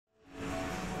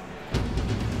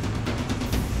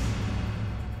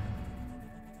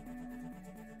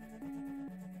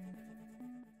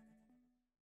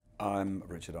I'm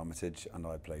Richard Armitage and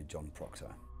I play John Proctor.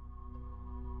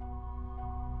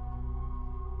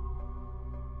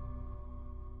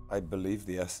 I believe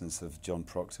the essence of John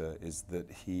Proctor is that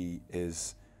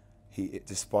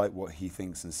despite what he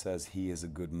thinks and says, he is a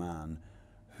good man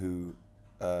who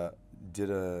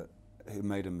who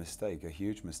made a mistake, a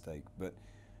huge mistake, but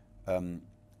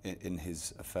in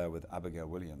his affair with Abigail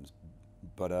Williams.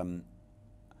 But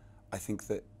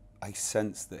I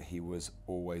sense that he was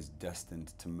always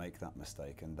destined to make that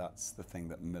mistake, and that's the thing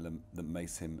that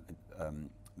makes him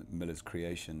Miller's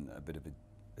creation a bit of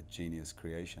a genius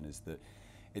creation, is that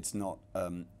it's not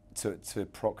to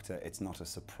Proctor, it's not a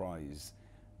surprise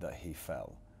that he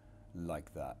fell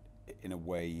like that. In a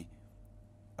way,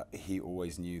 he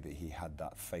always knew that he had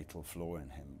that fatal flaw in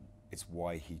him. It's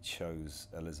why he chose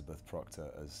Elizabeth Proctor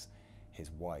as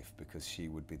his wife, because she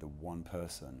would be the one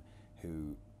person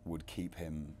who would keep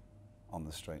him on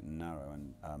the straight and narrow,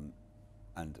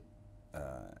 and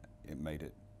it made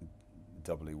it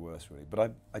doubly worse, really.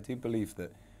 But I do believe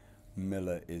that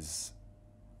Miller is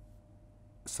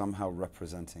somehow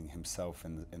representing himself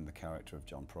in the character of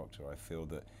John Proctor. I feel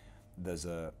that there's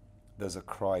a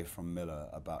cry from Miller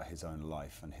about his own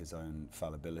life and his own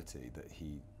fallibility that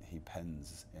he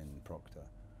pens in Proctor.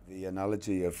 The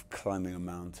analogy of climbing a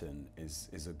mountain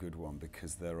is a good one,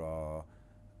 because there are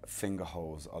finger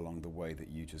holes along the way that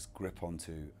you just grip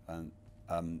onto, and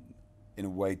in a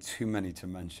way too many to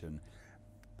mention,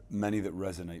 many that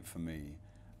resonate for me.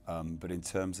 But in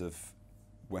terms of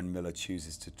when Miller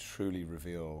chooses to truly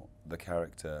reveal the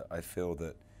character, I feel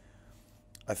that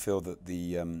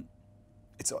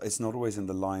it's not always in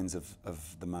the lines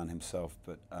of the man himself,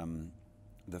 but I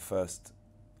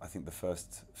think the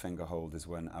first finger hold is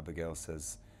when Abigail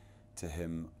says to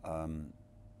him,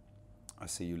 "I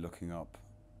see you looking up,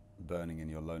 burning in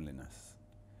your loneliness."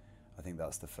 I think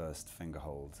that's the first finger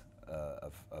hold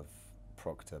of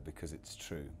Proctor, because it's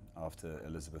true. After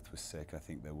Elizabeth was sick, I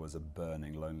think there was a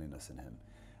burning loneliness in him,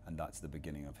 and that's the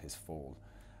beginning of his fall.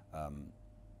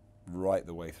 Right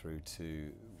the way through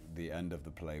to the end of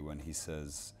the play, when he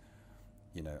says,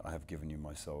 you know, "I have given you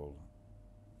my soul,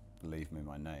 leave me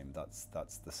my name." That's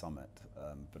the summit.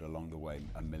 But along the way,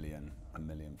 a million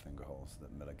finger holes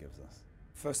that Miller gives us.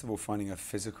 First of all, finding a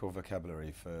physical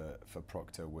vocabulary for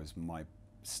Proctor was my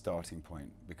starting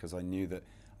point, because I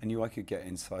knew I could get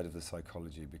inside of the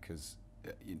psychology, because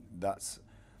that's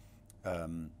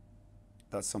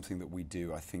something that we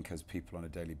do, I think, as people on a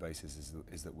daily basis,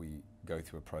 is that we go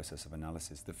through a process of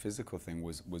analysis. The physical thing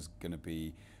was going to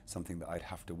be something that I'd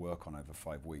have to work on over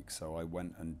 5 weeks. So I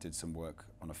went and did some work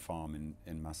on a farm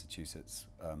in Massachusetts.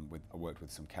 I worked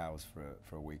with some cows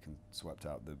for a week and swept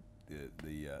out the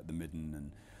midden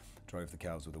and drove the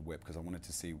cows with a whip, because I wanted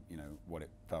to see, what it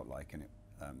felt like. And it,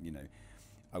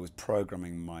 I was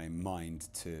programming my mind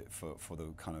for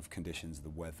the kind of conditions, the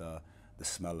weather, the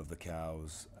smell of the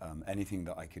cows, anything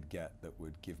that I could get that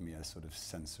would give me a sort of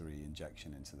sensory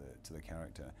injection into the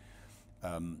character.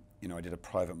 I did a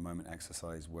private moment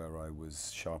exercise where I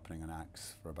was sharpening an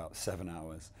axe for about 7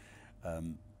 hours,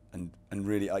 and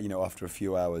really, after a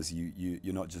few hours,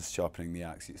 you're not just sharpening the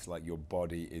axe. It's like your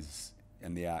body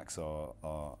and the axe are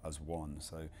as one.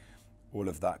 So all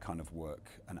of that kind of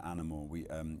work. An animal.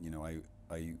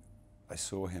 I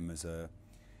saw him as a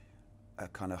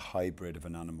kind of hybrid of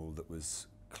an animal that was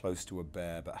close to a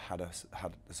bear, but had a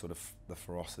sort of the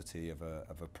ferocity of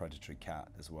a predatory cat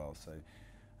as well. So I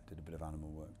did a bit of animal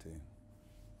work too.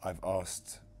 I've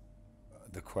asked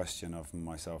the question of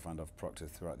myself and of Proctor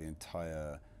throughout the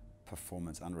entire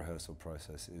performance and rehearsal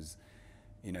process is,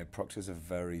 Proctor's a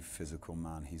very physical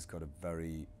man. He's got a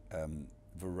very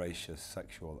voracious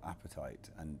sexual appetite,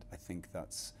 and I think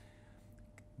that's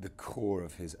the core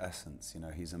of his essence.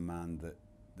 He's a man that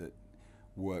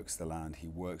works the land, he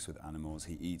works with animals,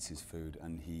 he eats his food,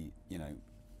 and he,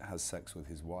 has sex with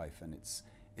his wife, and it's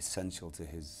essential to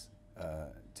his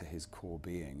core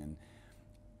being. And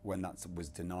when that was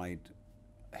denied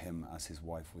him as his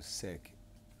wife was sick,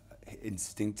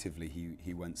 instinctively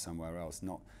he went somewhere else.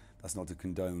 That's not to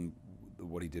condone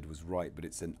what he did was right, but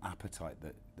it's an appetite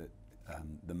that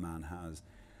the man has.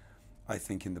 I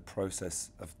think in the process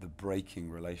of the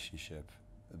breaking relationship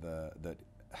that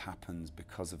happens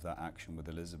because of that action with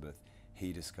Elizabeth,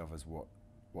 he discovers what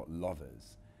love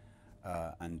is,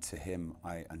 and to him,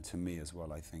 and to me as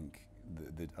well, I think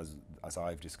that as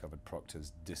I've discovered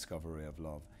Proctor's discovery of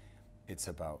love, it's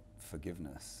about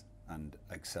forgiveness and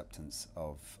acceptance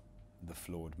of the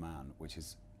flawed man, which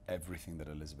is everything that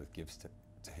Elizabeth gives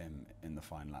to him in the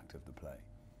final act of the play.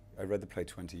 I read the play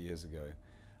 20 years ago,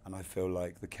 and I feel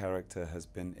like the character has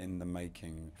been in the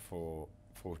making for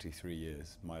 43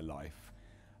 years, my life.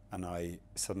 And I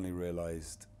suddenly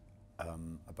realised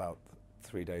about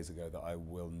 3 days ago that I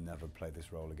will never play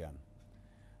this role again.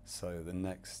 So the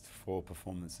next 4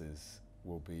 performances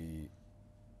will be,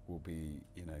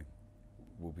 you know,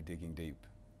 we'll be digging deep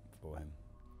for him.